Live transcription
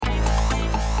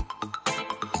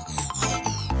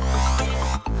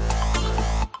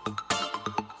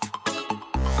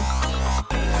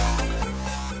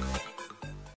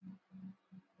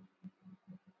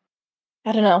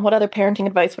I don't know. What other parenting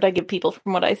advice would I give people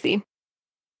from what I see?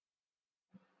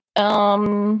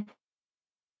 Kids.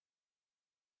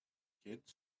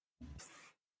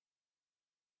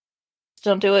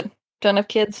 Don't do it. Don't have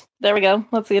kids. There we go.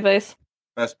 That's the advice.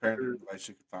 Best parenting advice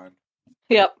you can find.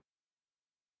 Yep.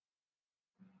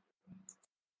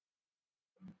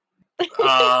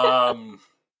 I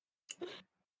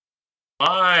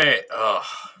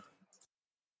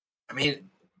mean,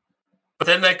 but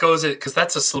then that goes in, because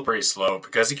that's a slippery slope,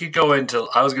 because you could go into,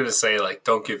 I was going to say, like,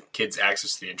 don't give kids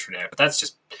access to the internet, but that's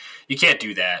just, you can't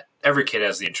do that. Every kid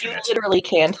has the internet. You literally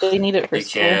can't. They need it for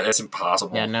school. You can't. It's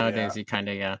impossible. Yeah, nowadays you kind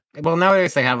of, Well,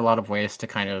 nowadays they have a lot of ways to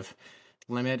kind of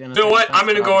limit. You know what? I'm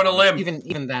going to go on a limb.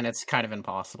 Even then, it's kind of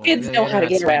impossible. Kids know how to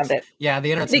get around it. Yeah,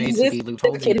 the internet's made to be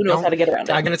loopholes. The kid who knows how to get around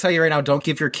it. I'm going to tell you right now, don't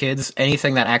give your kids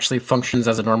anything that actually functions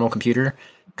as a normal computer,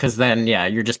 because then,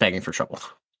 you're just begging for trouble.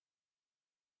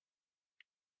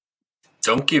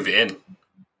 Don't give in. I've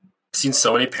seen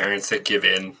so many parents that give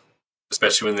in,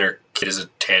 especially when their kid is a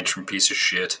tantrum piece of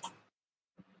shit.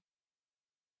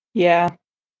 Yeah.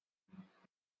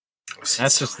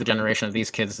 That's just the generation of these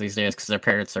kids these days, because their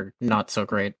parents are not so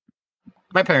great.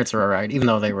 My parents were alright, even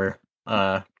though they were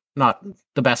not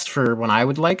the best for when I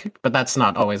would like, but that's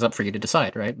not always up for you to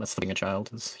decide, right? That's being a child,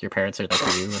 is your parents are there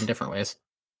for you in different ways.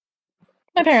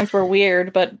 My parents were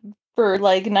weird, but for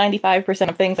like 95%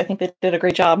 of things, I think they did a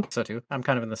great job. So too. I'm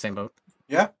kind of in the same boat.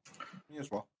 Yeah, me as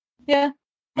well. Yeah.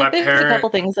 There's a couple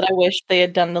things that I wish they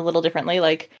had done a little differently.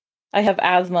 Like, I have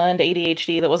asthma and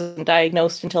ADHD that wasn't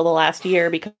diagnosed until the last year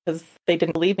because they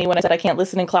didn't believe me when I said I can't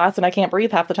listen in class and I can't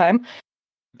breathe half the time.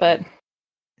 But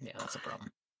yeah, that's a problem.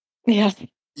 Yeah.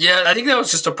 Yeah, I think that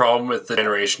was just a problem with the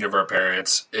generation of our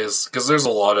parents, is because there's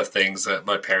a lot of things that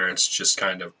my parents just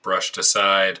kind of brushed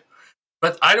aside.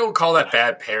 But I don't call that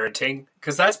bad parenting,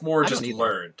 because that's more just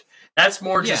learned. That's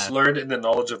more just learned in the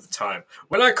knowledge of the time.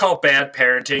 What I call bad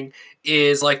parenting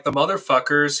is like the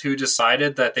motherfuckers who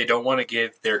decided that they don't want to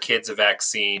give their kids a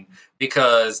vaccine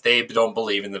because they don't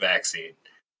believe in the vaccine.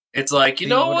 It's like, you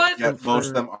know what? Yeah, most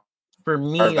of them are. For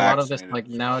me, a lot of this, like,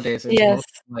 nowadays, is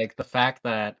most, like, the fact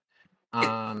that the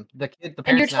parents,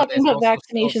 and you're talking about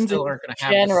vaccinations still in are going to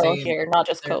have general here, not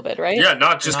just COVID, right? Yeah,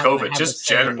 not just COVID, just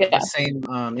general. The same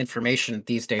information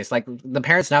these days. Like, the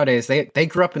parents nowadays, they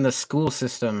grew up in the school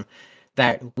system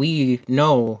that we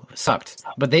know sucked,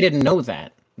 but they didn't know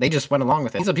that. They just went along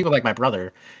with it. These are people like my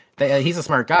brother. He's a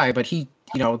smart guy, but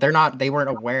they weren't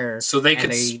aware. So they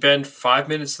could spend 5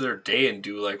 minutes of their day and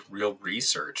do like real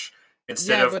research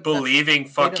instead of believing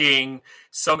fucking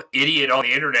some idiot on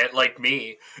the internet like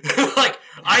me. Like,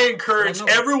 I encourage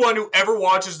everyone who ever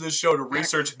watches this show to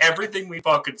research everything we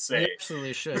fucking say. You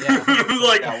absolutely should, yeah.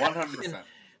 Like, 100%.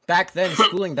 Back then,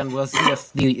 schooling then was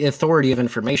the authority of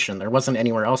information. There wasn't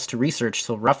anywhere else to research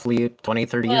till roughly 20,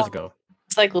 30 years ago.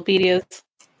 Encyclopedias.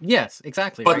 Yes,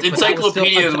 exactly. But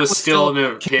encyclopedias was still an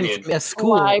opinion. A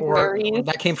school, or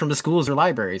that came from the schools or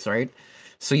libraries, right?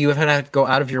 So you had to go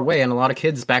out of your way, and a lot of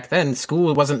kids back then,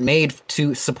 school wasn't made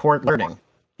to support learning.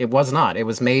 It was not. It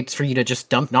was made for you to just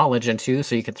dump knowledge into,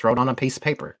 so you could throw it on a piece of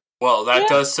paper. Well, that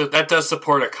does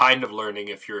support a kind of learning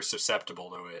if you're susceptible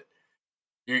to it.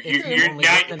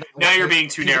 Now you're being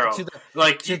too narrow.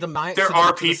 There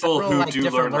are people who do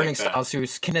learn learning like that. styles.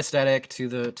 Who's kinesthetic to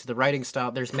the writing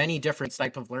style. There's many different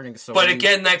types of learning. So, but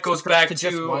again, that goes back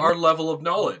to our level of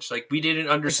knowledge. Like, we didn't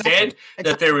understand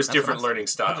that there was different learning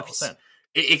styles. 100%.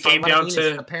 It came down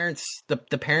to the parents.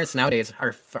 The parents nowadays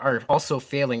are also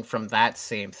failing from that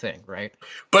same thing, right?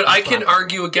 But I can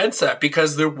argue against that,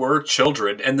 because there were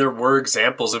children and there were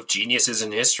examples of geniuses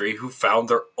in history who found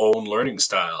their own learning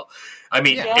style. I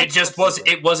mean,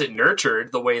 it wasn't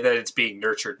nurtured the way that it's being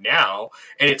nurtured now,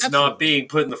 and it's not being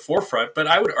put in the forefront. But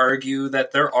I would argue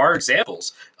that there are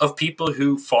examples of people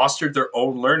who fostered their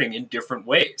own learning in different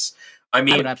ways. I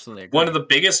mean, I would absolutely agree. One of the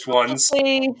biggest ones.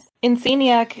 In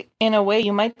Sceniac, in a way,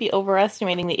 you might be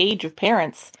overestimating the age of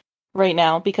parents right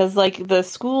now, because like the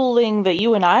schooling that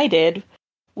you and I did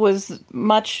was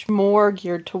much more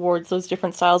geared towards those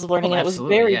different styles of learning, and it was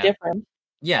very different.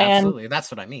 Yeah, absolutely. That's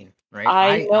what I mean. Right?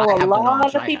 I know a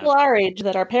lot of people our age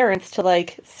that are parents to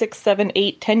like 6, 7,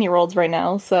 8, 10-year-olds right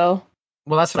now. So,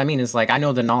 well, that's what I mean. Is like, I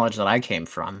know the knowledge that I came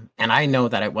from, and I know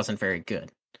that it wasn't very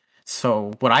good.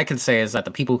 So what I can say is that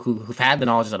the people who've had the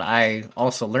knowledge that I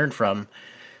also learned from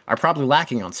are probably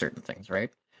lacking on certain things, right?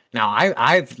 Now,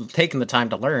 I've taken the time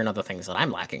to learn other things that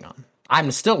I'm lacking on. I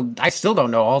still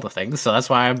don't know all the things, so that's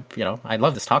why I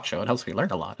love this talk show. It helps me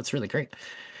learn a lot. It's really great.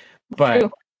 But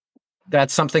True.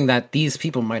 That's something that these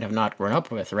people might have not grown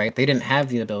up with, right? They didn't have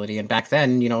the ability. And back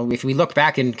then, if we look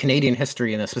back in Canadian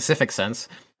history in a specific sense,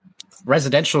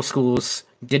 residential schools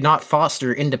did not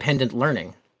foster independent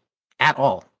learning at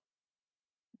all.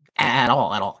 At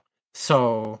all.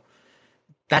 So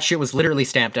that shit was literally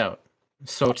stamped out.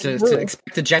 So to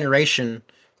expect a generation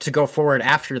to go forward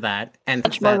after that, and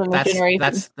Much more than the generation.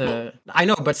 that's the I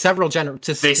know, but several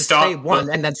to say one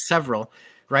and then several,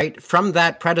 right? From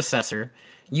that predecessor,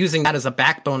 using that as a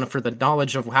backbone for the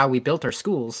knowledge of how we built our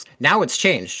schools. Now it's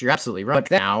changed. You're absolutely right.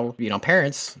 But now,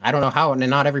 parents, I don't know how, and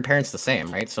not every parent's the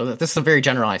same, right? So this is a very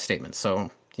generalized statement.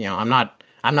 So, I'm not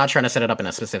trying to set it up in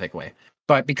a specific way.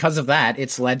 But because of that,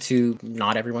 it's led to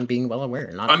not everyone being well aware.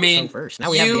 So first. Now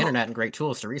we have the internet and great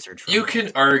tools to research from. You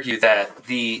can argue that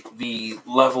the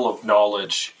level of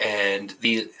knowledge and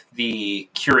the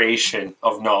curation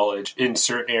of knowledge in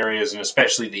certain areas, and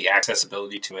especially the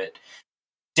accessibility to it,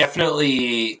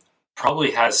 definitely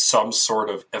probably has some sort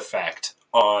of effect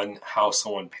on how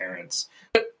someone parents.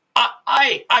 But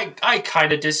I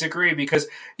kind of disagree, because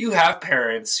you have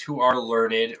parents who are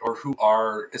learned or who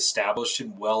are established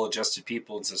and well-adjusted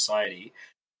people in society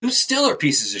who still are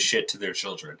pieces of shit to their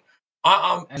children.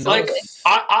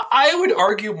 I would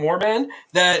argue more, man,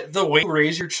 that the way you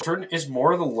raise your children is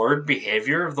more the learned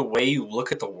behavior of the way you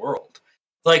look at the world.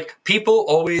 Like, people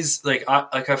always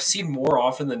I've seen more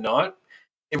often than not,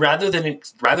 rather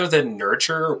than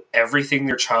nurture everything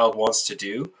their child wants to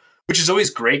do, which is always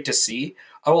great to see.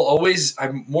 I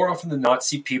more often than not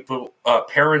see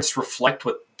parents reflect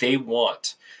what they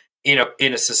want in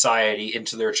a society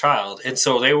into their child, and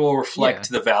so they will reflect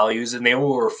the values, and they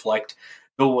will reflect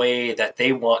the way that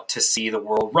they want to see the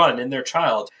world run in their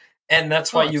child, and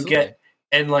that's why you get,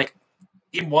 and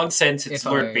in one sense it's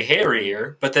learned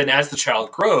behavior, but then as the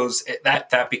child grows,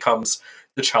 that becomes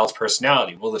the child's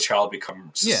personality. Will the child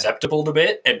become susceptible to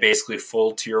it and basically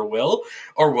fold to your will,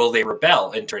 or will they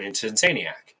rebel and turn into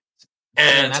insaniac?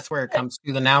 And that's where it comes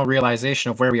to the now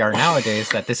realization of where we are nowadays,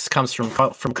 that this comes from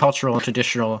cultural and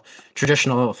traditional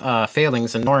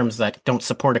failings and norms that don't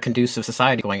support a conducive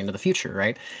society going into the future,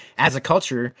 right? As a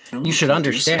culture, you should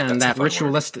understand that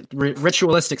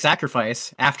ritualistic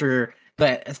sacrifice after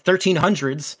the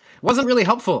 1300s wasn't really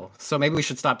helpful, so maybe we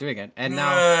should stop doing it. And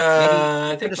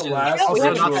now, I think the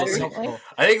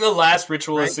last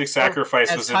ritualistic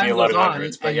sacrifice was in the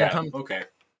 1100s. But okay.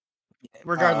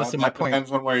 Regardless of my point,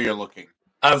 depends on where you're looking.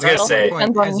 I was gonna say,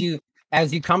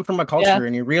 as you come from a culture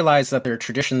and you realize that their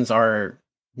traditions are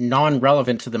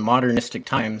non-relevant to the modernistic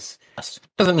times,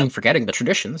 doesn't mean forgetting the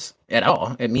traditions at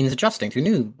all. It means adjusting to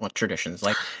new traditions.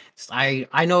 Like I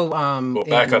know.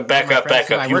 Back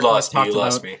up. You lost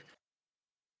me.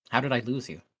 How did I lose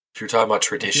you? You're talking about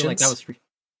traditions. I feel like that was.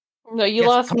 No, you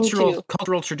lost me too.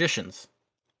 Cultural traditions.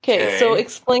 Okay, so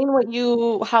explain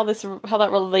how that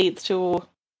relates to.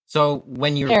 So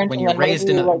when you're raised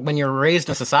in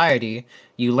a society,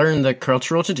 you learn the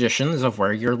cultural traditions of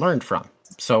where you're learned from.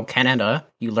 So Canada,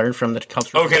 you learn from the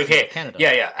cultural traditions of Canada.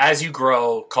 Yeah. As you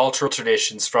grow, cultural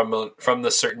traditions from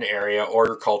the certain area or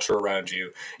your culture around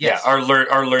you, are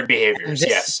learned behaviors.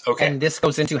 And this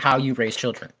goes into how you raise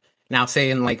children. Now,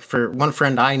 saying for one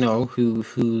friend I know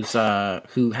who's a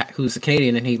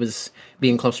Canadian, and he was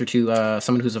being closer to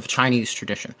someone who's of Chinese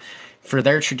tradition. For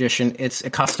their tradition, it's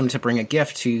accustomed to bring a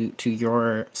gift to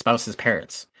your spouse's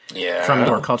parents from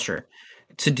your culture.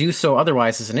 To do so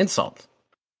otherwise is an insult.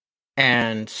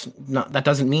 And that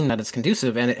doesn't mean that it's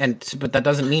conducive, but that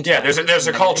doesn't mean there's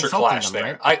a culture clash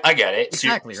there. Right? I get it.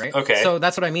 Exactly, right? Okay. So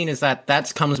that's what I mean is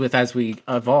that comes with, as we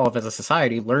evolve as a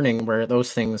society, learning where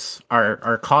those things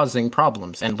are causing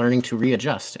problems and learning to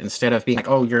readjust instead of being like,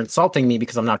 oh, you're insulting me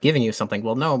because I'm not giving you something.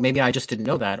 Well, no, maybe I just didn't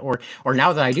know that, or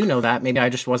now that I do know that, maybe I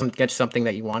just wasn't get something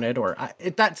that you wanted,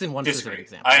 that's in one specific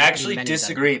example. I actually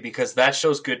disagree, because that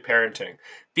shows good parenting.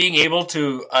 Being able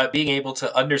to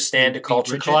understand a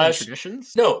culture clash.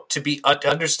 Traditions? No, to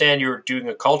understand you're doing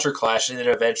a culture clash, and then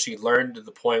eventually learn to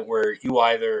the point where you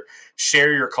either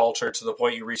share your culture to the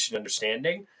point you reach an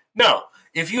understanding. No,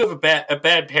 if you have a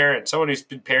bad parent, someone who's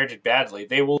been parented badly,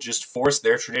 they will just force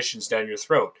their traditions down your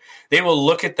throat. They will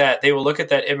look at that. They will look at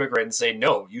that immigrant and say,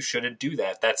 "No, you shouldn't do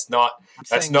that. That's not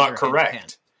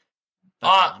correct."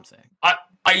 That's what I'm saying. I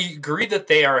agree that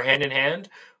they are hand in hand,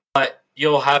 but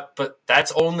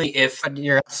that's only if. But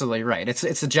you're absolutely right. It's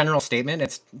a general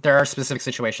statement. There are specific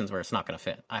situations where it's not going to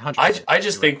fit. I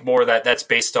just think more that's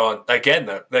based on, again,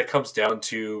 that comes down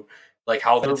to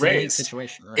how they're raised.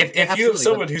 Situation, right? If you have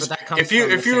someone who's if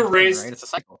you're raised, right? It's a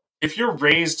cycle. If you're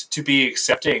raised to be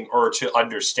accepting or to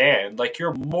understand,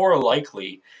 you're more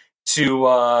likely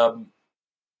to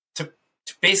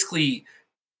basically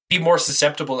be more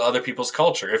susceptible to other people's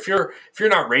culture. If you're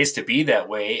not raised to be that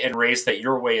way and raised that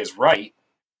your way is right,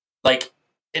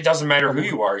 it doesn't matter who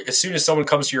you are. As soon as someone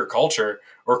comes to your culture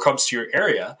or comes to your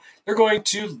area, they're going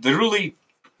to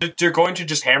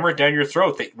just hammer it down your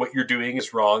throat that what you're doing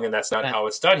is wrong and that's not how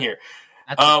it's done here.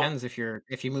 That depends if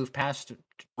you move past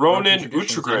Ronan and you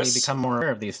Utragris. become more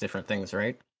aware of these different things,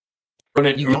 right?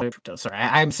 Sorry,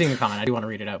 I'm seeing the comment. I do want to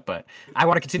read it out, but I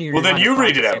want to continue. Well, then you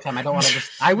read it out. I don't want to.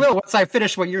 I will once I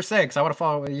finish what you're saying, because I want to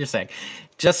follow what you're saying.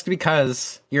 Just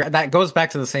because that goes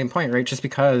back to the same point, right? Just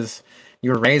because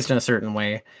you're raised in a certain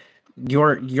way,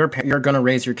 you're going to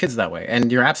raise your kids that way, and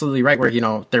you're absolutely right. Where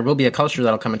there will be a culture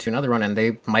that'll come into another one, and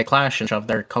they might clash and shove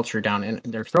their culture down in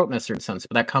their throat in a certain sense.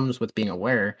 But that comes with being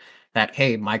aware that,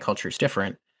 hey, my culture is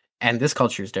different, and this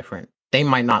culture is different. They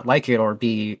might not like it or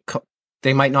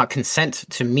they might not consent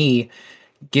to me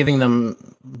giving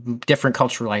them different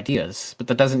cultural ideas, but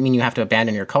that doesn't mean you have to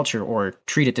abandon your culture or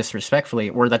treat it disrespectfully,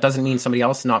 or that doesn't mean somebody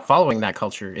else not following that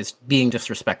culture is being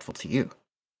disrespectful to you.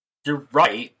 You're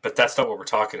right, but that's not what we're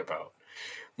talking about.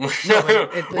 No,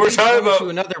 we're talking about to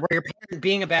another where your parent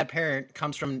being a bad parent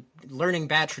comes from learning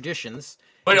bad traditions.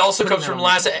 But it also comes from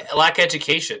lack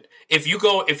education. If you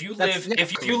live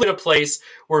in a place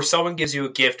where someone gives you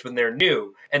a gift when they're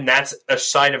new, and that's a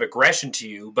sign of aggression to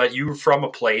you, but you're from a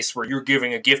place where you're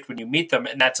giving a gift when you meet them,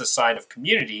 and that's a sign of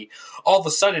community, all of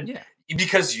a sudden,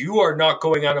 because you are not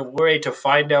going out of way to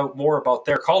find out more about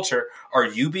their culture, are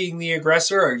you being the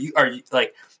aggressor? Are you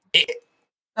like?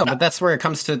 No, but that's where it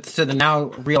comes to the now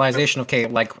realization of, okay,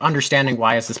 like understanding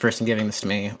why is this person giving this to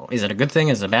me? Is it a good thing?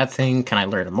 Is it a bad thing? Can I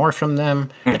learn more from them?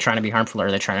 Are they trying to be harmful or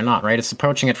are they trying to not, right? It's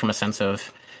approaching it from a sense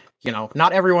of,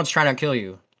 not everyone's trying to kill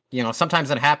you. Sometimes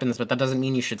that happens, but that doesn't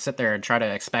mean you should sit there and try to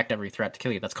expect every threat to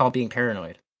kill you. That's called being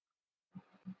paranoid.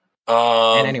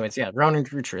 And anyways, Ronan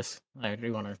Rutris, I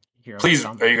do want to hear. Please,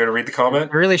 are you going to read the comment?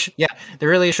 There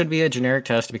really should be a generic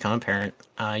test to become a parent.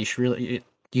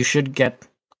 You should get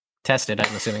tested.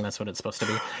 I'm assuming that's what it's supposed to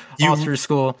be. All through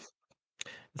school,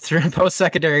 through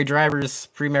post-secondary, drivers,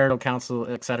 premarital counsel,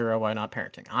 etc. Why not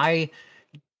parenting? I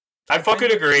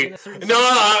fucking agree.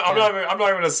 No, I'm not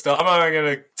going to stop. I'm not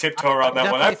going to tiptoe around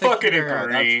that one. I fucking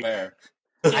agree.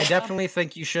 I definitely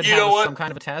think you should have some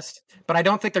kind of a test, but I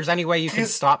don't think there's any way you can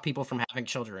stop people from having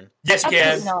children. Yes, you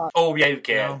can. Oh, yeah, you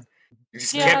can. You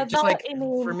just can't,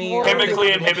 for me,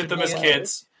 chemically inhibit them as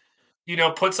kids.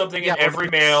 Put something in every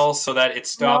male so that it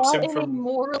stops him from.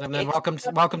 And then welcome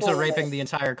to raping the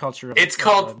entire culture. It's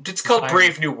called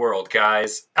Brave New World,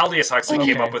 guys. Aldous Huxley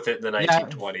came up with it in the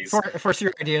 1920s. Force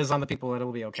your ideas on the people,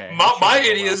 it'll be okay. My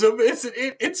idealism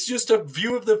it's just a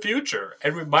view of the future,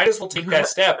 and we might as well take that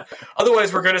step.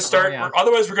 Otherwise, we're going to start.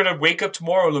 Otherwise, we're going to wake up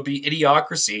tomorrow and there'll be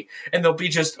idiocracy, and there'll be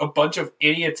just a bunch of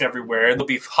idiots everywhere, and there'll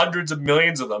be hundreds of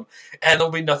millions of them, and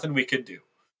there'll be nothing we can do.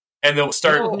 And they'll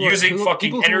start using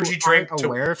fucking energy drink to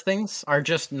aware of things are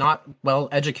just not well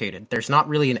educated. There's not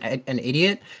really an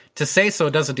idiot. To say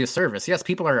so does a disservice. Yes,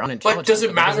 people are unintelligent. But it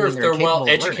doesn't matter if they're well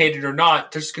educated or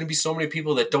not. There's going to be so many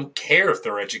people that don't care if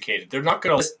they're educated. They're not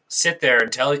going to sit there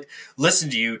and listen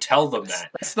to you tell them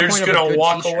that. They're just going to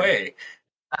walk away.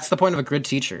 That's the point of a good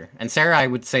teacher. And Sarah, I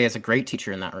would say, is a great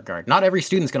teacher in that regard. Not every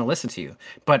student's going to listen to you,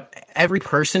 but every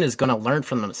person is going to learn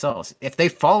from themselves. If they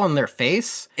fall on their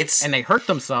face and they hurt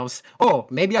themselves,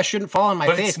 maybe I shouldn't fall on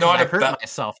my face because I hurt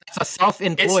myself. It's a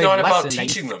self-employed lesson. It's not about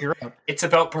teaching them. It's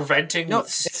about preventing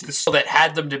the people that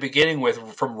had them to beginning with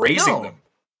from raising them.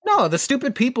 No, the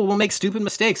stupid people will make stupid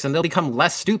mistakes and they'll become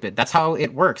less stupid. That's how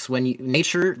it works when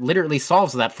nature literally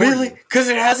solves that for you. Really? Because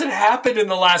it hasn't happened in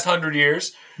the last 100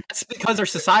 years. That's because our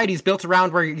society is built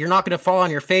around where you're not going to fall on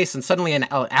your face and suddenly an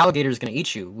alligator is going to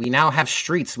eat you. We now have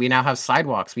streets. We now have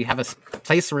sidewalks. We have a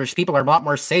place where people are a lot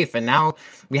more safe. And now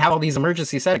we have all these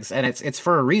emergency settings. And it's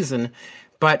for a reason.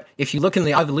 But if you look in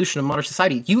the evolution of modern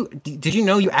society, did you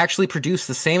know you actually produce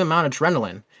the same amount of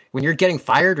adrenaline when you're getting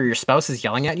fired or your spouse is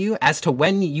yelling at you as to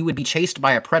when you would be chased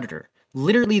by a predator?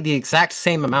 Literally the exact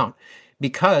same amount,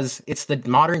 because it's the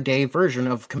modern day version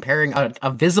of comparing a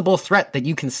visible threat that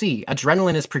you can see.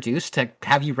 Adrenaline is produced to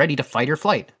have you ready to fight or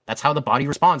flight. That's how the body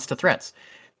responds to threats,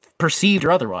 perceived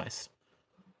or otherwise.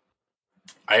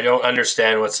 I don't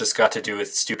understand what's this got to do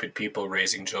with stupid people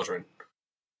raising children.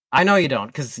 I know you don't,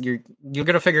 because you're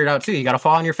gonna figure it out too. You got to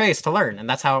fall on your face to learn, and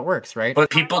that's how it works, right? But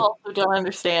people also don't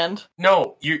understand.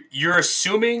 No, you're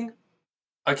assuming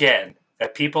again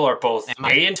that people are both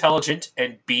A, intelligent,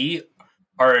 and B,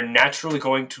 are naturally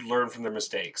going to learn from their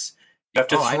mistakes. You have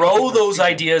to throw those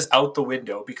ideas out the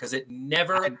window because it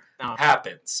never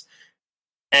happens.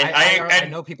 And I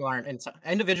know people aren't.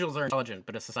 Individuals are intelligent,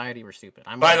 but as society, we're stupid.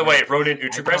 By the way, Ronan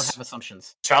Utragris,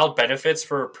 assumptions. Child benefits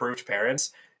for approved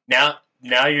parents. Now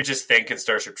you're just thinking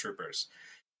Starship Troopers.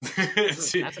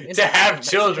 To have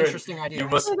children, interesting idea. you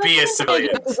must be a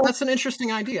civilian. That's an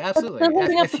interesting idea. That's Absolutely.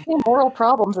 doesn't have the same moral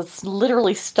problems. It's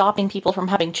literally stopping people from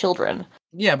having children.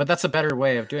 Yeah, but that's a better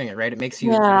way of doing it, right? It makes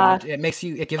you. Yeah. It gives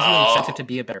you an incentive to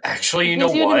be a better person. Actually, you It know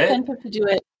gives you an what? incentive to do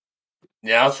it.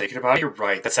 Now thinking about it, you're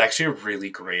right. That's actually a really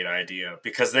great idea.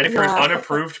 Because then if you're an Yeah.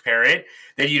 unapproved parent,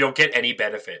 then you don't get any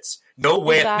benefits. No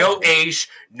way, no Exactly. age,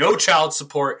 no child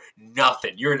support,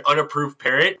 nothing. You're an unapproved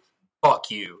parent, fuck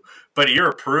you. But if you're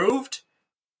approved,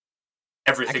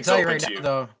 I can everything's tell you open right to now, you.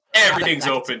 though. Everything's I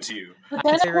can- open to you. But I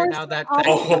then, can say of right course, now that the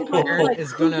Oh. parent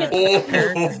is who gonna. gets the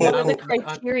parent is what are the gonna-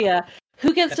 criteria?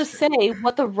 Who gets to That's true. say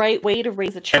what the right way to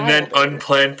raise a child And then is?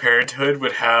 unplanned parenthood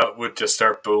would just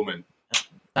start booming.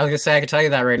 I was gonna say I can tell you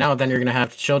that right now. Then you're gonna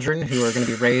have children who are gonna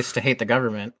be raised to hate the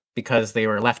government because they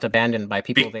were left abandoned by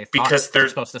people they thought because were they're-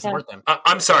 supposed to support them.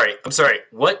 I'm sorry.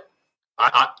 What?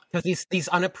 Because these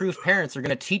unapproved parents are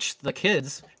gonna teach the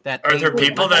kids that. Are they there were-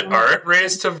 people that aren't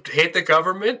raised to hate the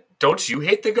government? Don't you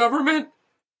hate the government?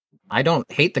 I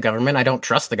don't hate the government. I don't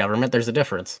trust the government. There's a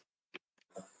difference.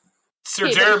 Sir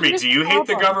Okay, but Jeremy, here's do you the hate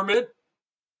the problem. government?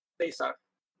 They suck.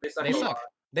 They suck. They a suck. lot.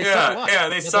 They suck a lot. Yeah,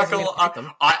 they That suck a doesn't mean I hate lot.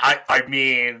 them. I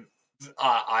mean,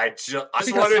 I just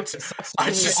Because wanted something to. sucks I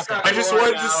doesn't mean just, you have I to- just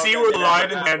wanted to see where the line in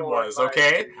the sand was.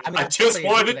 Okay, mean, I I just totally agree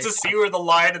wanted they to suck. see where the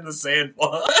line in the sand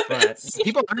was. But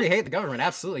people already hate the government,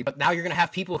 absolutely. But now you're gonna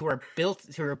have people who are building.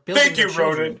 Thank you, their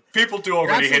children. Ronan. People do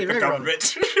already hate the absolutely right, Ronan.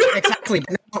 government. Exactly.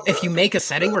 But now, if you make a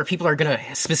setting where people are going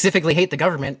to specifically hate the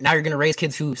government, now you're going to raise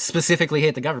kids who specifically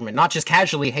hate the government, not just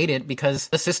casually hate it because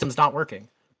the system's not working.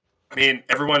 I mean,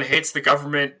 everyone hates the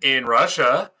government in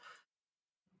Russia,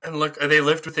 and look, they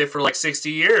lived with it for like 60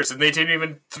 years, and they didn't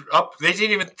even They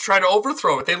didn't even try to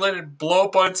overthrow it. They let it blow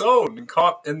up on its own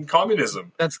in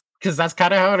communism. That's because that's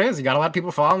kind of how it is. You got to let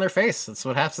people fall on their face. That's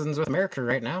what happens with America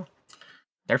right now.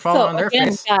 They're falling on their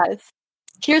face. guys,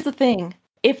 here's the thing.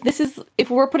 If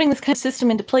we're putting this kind of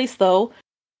system into place, though,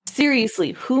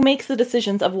 seriously, who makes the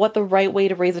decisions of what the right way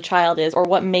to raise a child is, or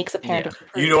what makes a parent? Yeah.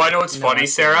 approve? You know, I know it's No, funny,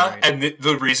 that's Sarah, right. and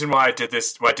the reason why I did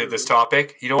this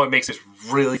topic. You know what makes it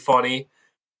really funny?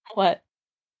 What?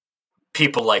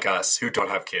 People like us who don't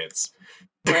have kids.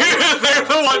 Right. They're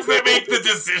the ones that make the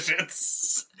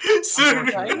decisions. So,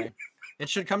 Unfortunately. It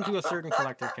should come to a certain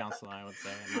collective council, I would say.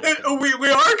 in my opinion. we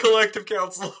are a collective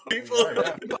council.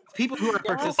 People who are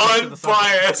participants in the subject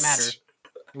matter. Unbiased.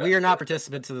 We are not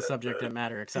participants to the subject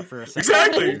matter, except for a second.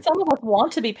 Exactly. Some of us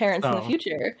want to be parents in the So-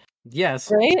 future, Yes,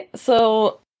 right?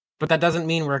 So but that doesn't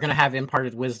mean we're going to have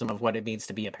imparted wisdom of what it means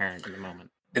to be a parent in the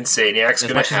moment. Insaniac's As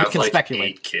gonna much as we have can like speculate.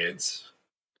 8 kids.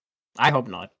 I hope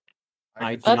not.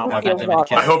 I do That not would want be that a many lot.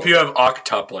 kids. I hope you have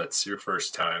octuplets your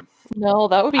first time. no,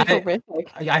 that would be I-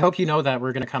 horrific. I hope you know that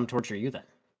we're going to come torture you then.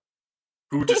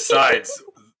 Who decides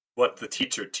what the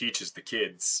teacher teaches the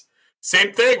kids?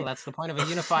 Same thing. Well, that's the point of a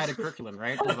unified curriculum,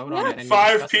 right? To vote on it and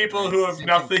 5 discuss it, people right? who It's have the same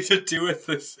nothing thing. to do with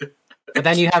this. But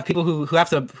then you have people who have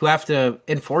to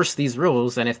enforce these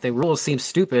rules, and if the rules seem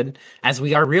stupid, as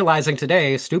we are realizing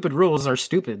today, stupid ruls are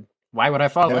stupid. Why would I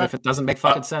follow it Yeah. if it doesn't make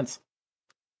fucking sense?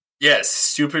 Yes,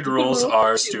 stupid rules rules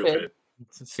are are stupid. stupid.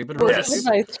 It's a stupid Well, rule. Yes.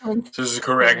 advice to- This is a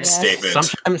correct Yes.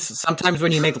 statement. Sometimes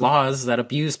when you make laws that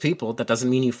abuse people, that doesn't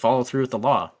mean you follow through with the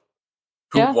law.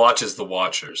 Who Yeah. watches the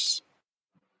watchers?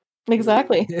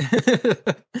 Exactly.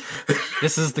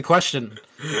 This is the question.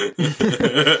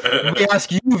 We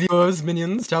ask you, viewers,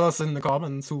 minions, tell us in the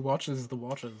comments who watches the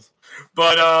watchers.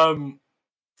 But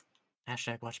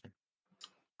Hashtag Watchmen.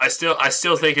 I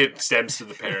still think it stems to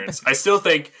the parents. I still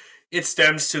think it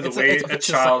stems to the way a vicious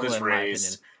child cycle, is in my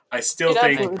raised. opinion. I still It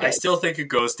think absolutely it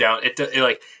goes down.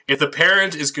 Like if the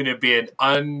parent is going to be an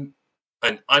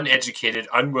uneducated,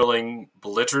 unwilling,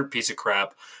 belligerent piece of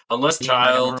crap, unless the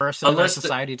child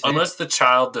unless the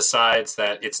child decides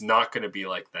that it's not going to be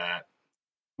like that,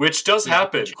 which does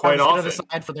happen quite often.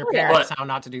 Decide for their Yeah. parents But how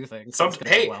not to do things. Some, It's gonna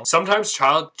go hey, well. sometimes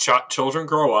children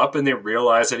grow up and they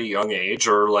realize at a young age,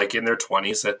 or like in their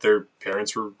 20s, that their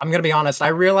parents were. I'm gonna be honest. I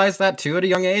realized that too at a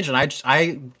young age, and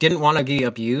I didn't want to be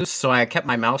abused, so I kept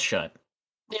my mouth shut.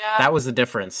 Yeah, That was the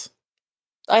difference.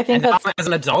 I think And now, that's as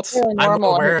an adult, really I'm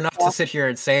normal. aware enough Yeah. to sit here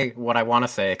and say what I want to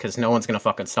say because no one's gonna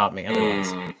fucking stop me.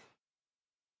 Otherwise,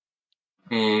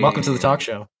 welcome to the talk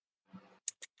show.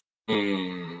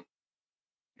 Mm.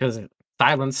 Because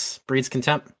silence breeds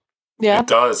contempt. yeah. It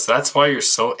does. That's why you're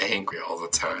so angry all the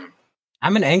time.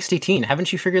 I'm an angsty teen.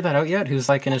 Haven't you figured that out yet? Who's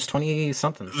like in his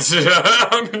 20-somethings?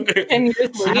 And you're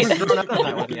just I haven't late. grown up to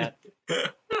that one yet.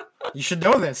 You should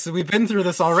know this. We've been through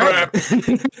this already.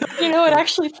 You know, it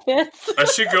actually fits. I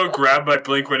should go grab my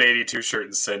Blink-182 shirt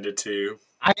and send it to you.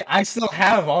 I still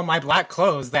have all my black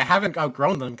clothes that haven't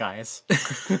outgrown them, guys.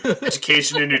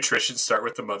 Education and nutrition start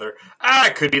with the mother.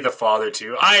 It could be the father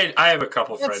too. I have a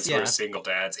couple friends who yeah. are single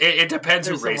dads. It depends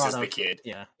There's who a raises lot the of- kid.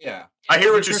 Yeah. Yeah. I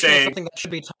hear what you're Nutrition is saying. something that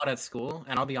should be taught at school,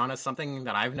 and I'll be honest, something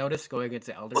that I've noticed going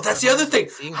into elder. Well, that's the other thing.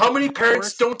 seeing How many parents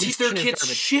course, don't teach their nutrition is kids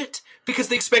garbage. shit because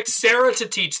they expect Sarah to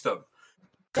teach them?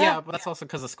 Yeah, but that's also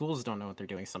because the schools don't know what they're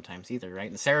doing sometimes either, right?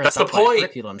 And Sarah's That's the not by a point.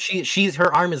 curriculum. She's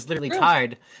her arm is literally True.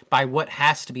 tied by what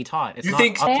has to be taught. It's You not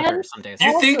think- up to her And some days.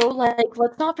 You think- also, like,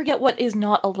 let's not forget what is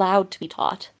not allowed to be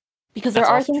taught, because there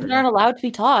That's are also things true. that aren't allowed to be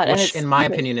taught, and Which, it's in my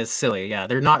stupid. opinion, is silly. Yeah,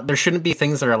 they're not. There shouldn't be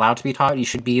things that are allowed to be taught. You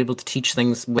should be able to teach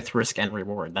things with risk and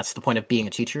reward. That's the point of being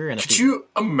a teacher. And a Could student.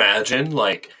 you imagine,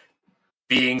 like,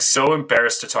 being so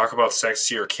embarrassed to talk about sex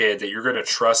to your kid that you're going to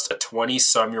trust a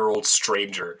 20-some-year-old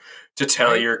stranger to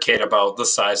tell your kid about the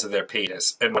size of their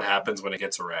penis and what happens when it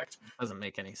gets erect? Doesn't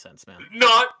make any sense, man.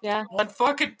 Not Yeah. one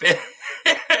fucking bit.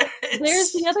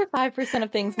 There's the other 5%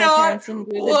 of things my Not parents didn't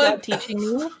do a good one. job teaching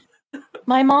me.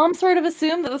 My mom sort of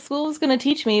assumed that the school was going to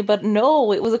teach me, but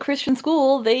no, it was a Christian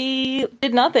school. They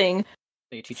did nothing.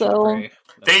 They teach So- you to pray.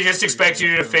 They That's just pretty expect you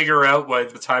to true. figure out by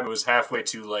the time it was halfway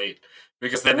too late.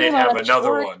 Because then they'd Pretty have much, another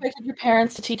or one. expected your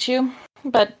parents to teach you,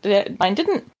 but mine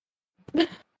didn't.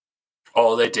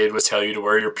 All they did was tell you to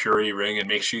wear your purity ring and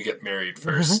make sure you get married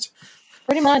first.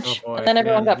 Pretty much. Oh boy, and then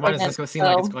everyone man. got Why does pregnant. this seem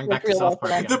like it's so going it back was to real South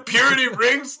well Park for them. The purity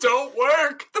rings don't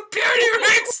work! The purity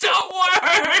rings don't work!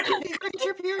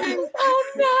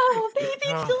 Oh no, baby,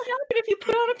 Oh. still happen if you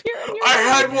put on a pair on your I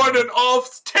head. had one in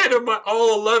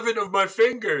all 11 of my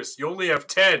fingers. You only have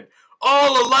 10.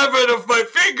 All 11 of my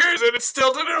fingers and it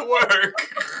still didn't work.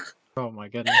 Oh my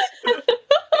goodness.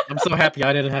 I'm so happy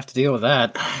I didn't have to deal with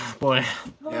that. Boy,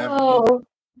 Yeah. Oh,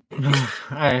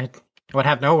 I would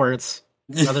have no words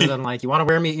other than like, you want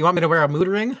me to wear a mood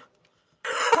ring?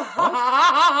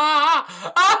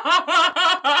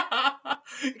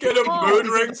 Get a Oh, mood he's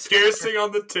in ring the store. piercing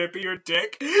on the tip of your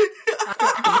dick.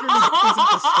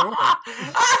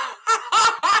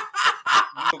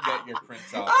 You'll get your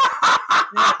prints out.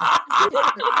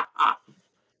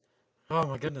 Oh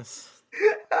my goodness.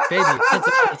 Baby,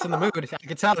 it's in the mood. I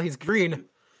can tell he's green.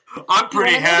 I'm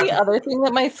pretty you wanna know happy. The other thing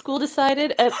that my school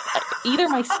decided, either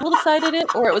my school decided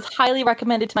it or it was highly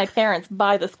recommended to my parents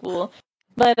by the school.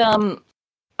 But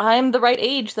I'm the right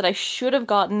age that I should have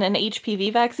gotten an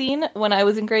HPV vaccine when I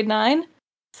was in grade 9.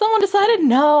 Someone decided,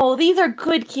 no, these are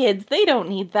good kids. They don't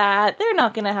need that. They're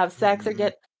not going to have sex or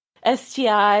get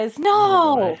STIs.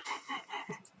 No.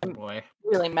 Oh boy.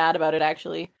 I'm really mad about it,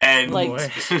 actually. And, Like-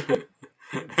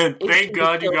 and thank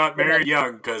God you got married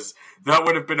young, because that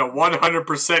would have been a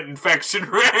 100% infection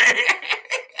rate.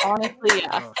 Honestly, yeah.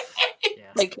 Oh, yeah.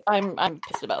 Like, I'm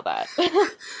pissed about that.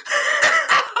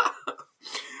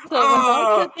 So when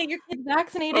I said get your kids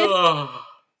vaccinated, Oh.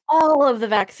 all of the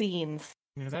vaccines,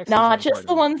 Yeah, vaccines not are just the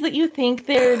important. ones that you think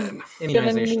they're.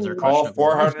 Immunizations are All questionable.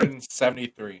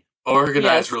 473. Organized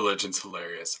Yes. religion's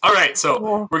hilarious. All right, so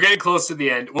Oh. we're getting close to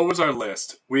the end. What was our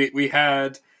list? We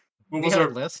had what We was had our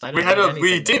a list. I we didn't had write a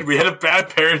we anything did we had a bad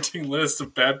parenting list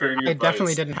of bad parenting I advice.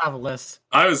 definitely didn't have a list.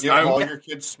 I was Give all your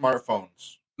kids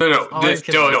smartphones. no All your kids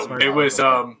have it was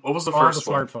smartphones. what was the All first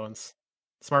the one? smartphones.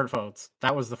 Smartphones.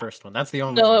 That was the first one. That's the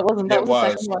only No, one. it wasn't. That It was the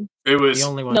was. second one. It was The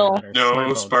only one No. that matters. no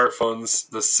Smartphones. smartphones.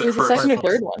 The It was the first second or smartphones.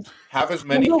 third one. Have as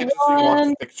many Number kids as you want one.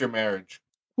 to fix your marriage.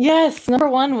 Yes, number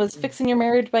one was fixing your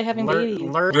marriage by having babies.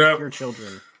 Learn Yep. your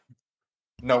children.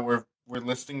 No, we're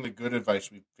listing the good advice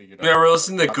we figured out. Yeah, we're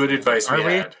listening to good advice Are we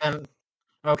we? had. And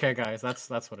okay, guys, that's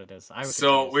what it is. I was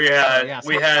So confused. we had- yeah,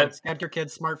 we had- smartphones. Get your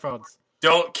kids smartphones.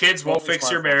 Kids won't Only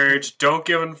fix your smartphones. marriage. Don't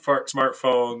give them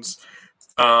smartphones.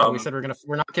 We said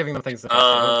we're not giving them things.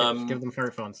 That give them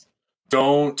smartphones.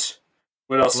 Don't.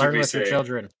 What else Learn did we with your say?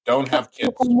 children. Don't have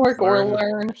kids. Homework or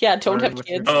Learn- learn. Yeah, don't learn have with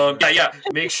your kids. Yeah.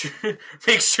 Make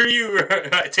sure you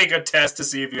take a test to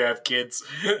see if you have kids.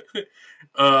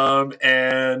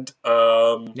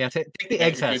 Yeah, take the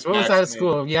egg your test. kids What was that at vaccinated.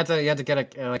 school? You had to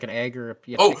get an egg or.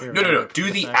 You had to Oh, take your no. egg Do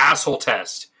or the something. asshole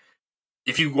test.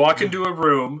 If you walk into a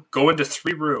room, go into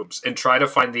 3 rooms and try to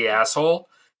find the asshole.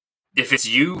 If it's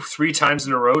you 3 times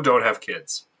in a row, don't have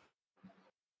kids.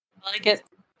 I like it.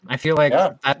 I feel like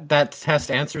Yeah. that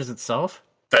test answers itself.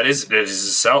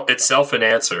 Itself an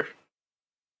answer.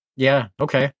 Yeah.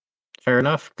 Okay. Fair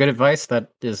enough. Good advice.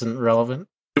 That isn't relevant.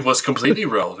 It was completely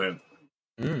relevant.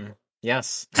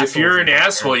 Yes. If you're an Assholes are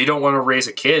asshole, you don't want to raise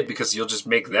a kid because you'll just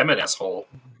make them an asshole.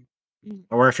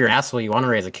 Or if you're an asshole, you want to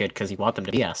raise a kid because you want them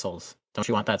to be assholes. Don't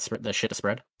you want that shit to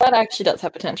spread? That actually does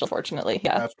have potential, fortunately.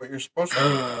 Yeah. That's what you're supposed to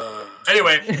do.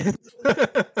 Anyway,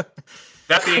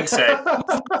 that being said,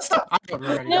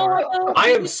 No, I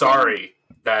am sorry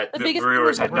that The the biggest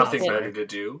Brewers thing had is nothing Boston. better to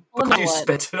do Well, because no, you what?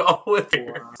 spent it all with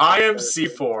here. I am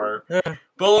C4.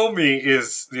 Below me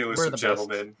is the We're elusive the best.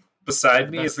 gentleman. Beside We're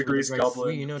the me best. is the We're the Grease greatest.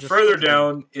 Goblin. You know, just Further fucking-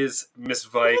 down is Miss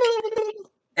Vike.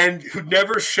 And who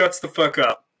never shuts the fuck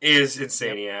up is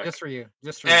Insaniac. Just for you.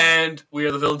 Just for you. And we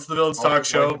are the Villains of the Villains All Talk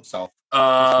to blame Show. himself.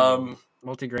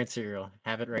 Multi-grain cereal.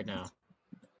 Have it right now.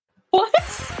 What?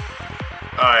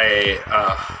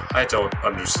 I don't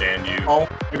understand you. Oh,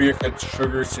 maybe if it's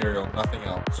sugar cereal, nothing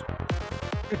else.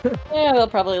 Yeah, they'll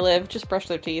probably live. Just brush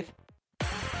their teeth.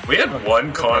 We had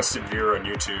one constant viewer on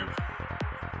YouTube.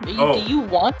 Do you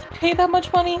want to pay that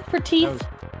much money for teeth?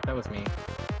 That was me.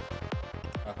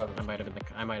 I thought it I was- might have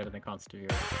been the constant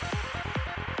viewer.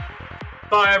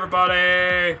 Bye,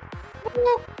 everybody.